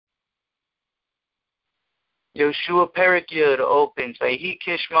Yehoshua Perek Yud opens, Vayhi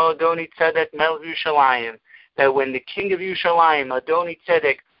Kishmo Adoni Tzedek Melech Yerushalayim, that when the king of Yerushalayim, Adoni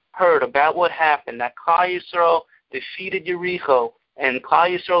Tzedek, heard about what happened, that Klal Yisrael defeated Yericho, and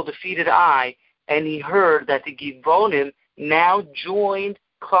Klal Yisrael defeated Ai, and he heard that the Givonim now joined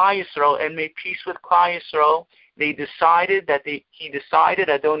Klal Yisrael and made peace with Klal Yisrael. He decided, Adoni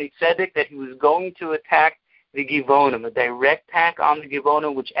Tzedek, that he was going to attack the Givonim, a direct attack on the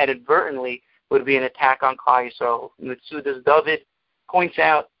Givonim, which inadvertently would be an attack on Klal Yisrael. Mitzudas David points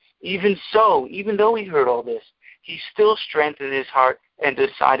out, even so, even though he heard all this, he still strengthened his heart and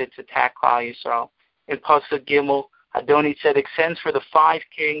decided to attack Klal Yisrael. In Pasuk Gimel, Adoni Tzedek sends for the 5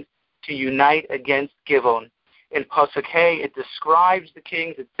 kings to unite against Givon. In Pasuk Hey, it describes the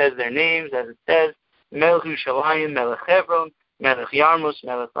kings. It says their names, as it says, Melech Yerushalayim, Melech Hebron, Melech Yarmus,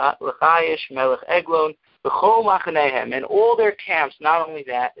 Melech Lachayish, Melech Eglon, B'chol Machanehem, and all their camps. Not only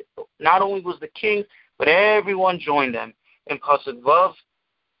was the king, but everyone joined them. In Pasuk Vav,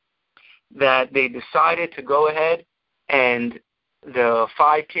 that they decided to go ahead, and the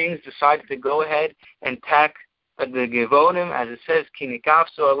 5 kings decided to go ahead and attack the Givonim, as it says, Ki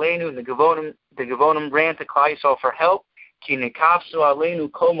nikafsu aleinu, and the Givonim ran to Klal Yisrael for help. Ki nikafsu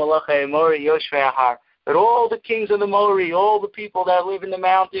aleinu kol malachei Mori yoshvei ahar. But all the kings of the Mori, all the people that live in the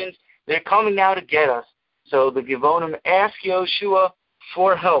mountains, they're coming now to get us. So the Givonim ask Yehoshua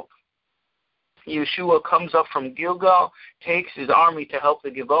for help. Yehoshua comes up from Gilgal, takes his army to help the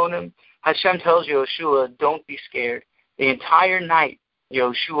Givonim. Hashem tells Yehoshua, don't be scared. The entire night,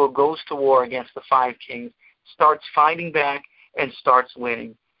 Yehoshua goes to war against the 5 kings, starts fighting back, and starts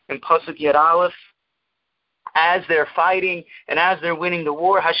winning. In Pasuk Yud Aleph, as they're fighting and as they're winning the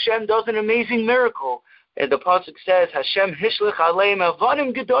war, Hashem does an amazing miracle. And the Pasuk says, Hashem hishlich aleim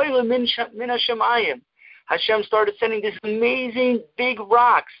avanim gedolim min hashamayim. Hashem started sending these amazing big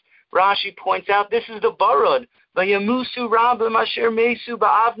rocks. Rashi points out this is the barad. Vayamusu rabim asher mesu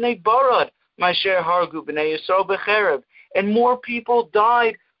ba'avnei barad, masher hargu b'nei Yisrael b'chereb. And more people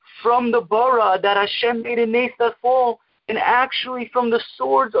died from the barad that Hashem made a nace that fall, and actually from the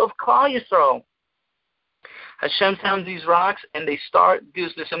swords of Klal Yisrael. Hashem found these rocks, and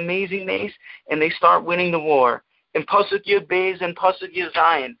there's this amazing nace, and they start winning the war. In Pasuk Yud Beis and Pasuk Yud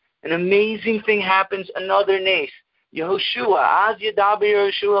Zayin, an amazing thing happens, another nace. Yehoshua, Az Yadaber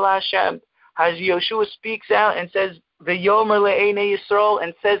Yehoshua Hashem, as Yehoshua speaks out and says, V'yomer le'enei Yisrael,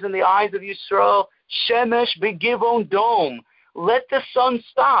 and says in the eyes of Yisrael, Shemesh be'givon dom, let the sun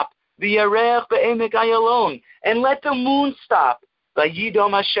stop, V'yareach be'emek ayalon, and let the moon stop.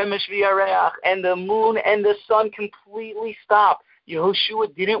 V'yidom hashemesh v'yareach, and the moon and the sun completely stop.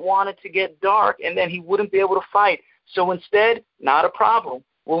 Yehoshua didn't want it to get dark, and then he wouldn't be able to fight. So instead, not a problem.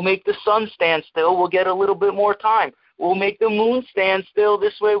 We'll make the sun stand still. We'll get a little bit more time. We'll make the moon stand still.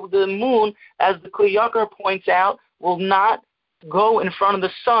 This way, the moon, as the Kli Yakar points out, will not go in front of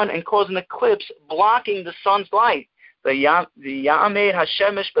the sun and cause an eclipse, blocking the sun's light. The Yamed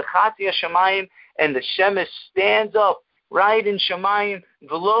Hashemesh B'chati Hashemayim, and the Shemesh stands up right in Shemayim,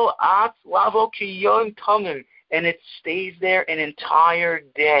 V'lo Atz Lavo Ki Yom Tamim, and it stays there an entire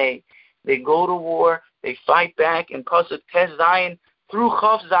day. They go to war, they fight back, and Pasuk Tes Zayin through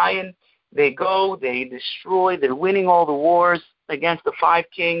Chaf Zayin, they go, they destroy, they're winning all the wars against the 5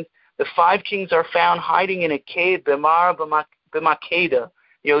 kings. The 5 kings are found hiding in a cave, B'mara B'makeda.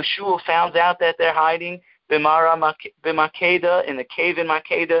 Yehoshua found out that they're hiding B'mara B'makeda, in the cave in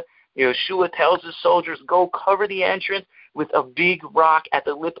Makeda. Yehoshua tells his soldiers, go cover the entrance with a big rock at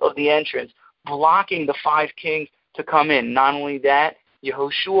the lip of the entrance, blocking the 5 kings to come in. Not only that,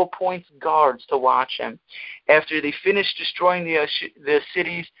 Yehoshua appoints guards to watch them. After they finish destroying the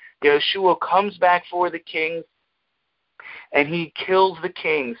cities, Yehoshua comes back for the kings, and he kills the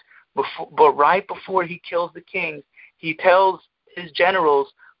kings. But right before he kills the kings, he tells his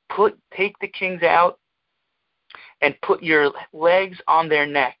generals, take the kings out and put your legs on their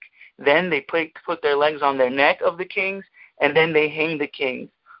neck. Then they put their legs on their neck of the kings, and then they hang the kings.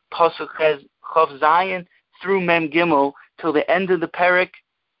 Pasuk has Chav Zayin through Mem Gimel till the end of the Perek.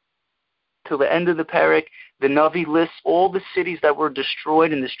 The Navi lists all the cities that were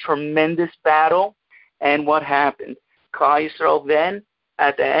destroyed in this tremendous battle, and what happened. Klal Yisrael then,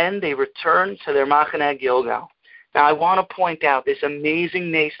 at the end, they returned to their Machaneh Gilgal. Now, I want to point out this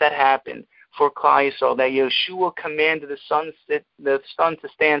amazing nace that happened for Klal Yisrael, that Yehoshua commanded the sun to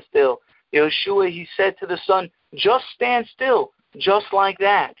stand still. Yehoshua, he said to the sun, just stand still, just like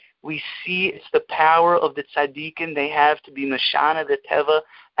that. We see it's the power of the tzaddikim. They have to be Mashana the Teva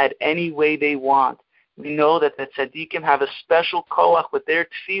at any way they want. We know that the tzaddikim have a special koach with their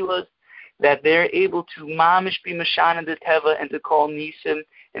tefillas, that they're able to mamish be Mashana the Teva and to call nisim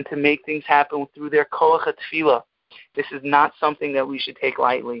and to make things happen through their koach tefillah. This is not something that we should take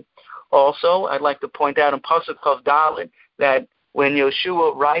lightly. Also, I'd like to point out in Pasuk Chav Dalet that when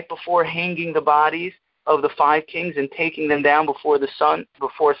Yehoshua, right before hanging the bodies of the 5 kings and taking them down before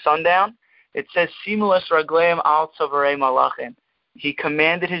sundown, it says, Simu es ragleim al tzavarei malachim. He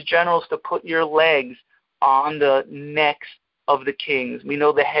commanded his generals to put your legs on the necks of the kings. We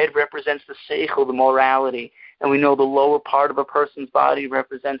know the head represents the seichel, the morality, and we know the lower part of a person's body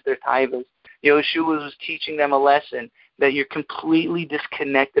represents their taivas. Yehoshua was teaching them a lesson that you're completely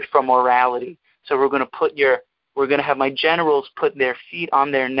disconnected from morality. So we're going to have my generals put their feet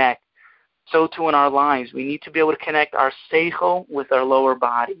on their neck. So too in our lives, we need to be able to connect our seichel with our lower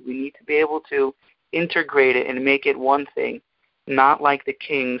body. We need to be able to integrate it and make it one thing, not like the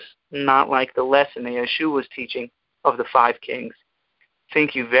kings, not like the lesson that Yehoshua was teaching of the 5 kings.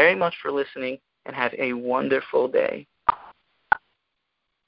 Thank you very much for listening, and have a wonderful day.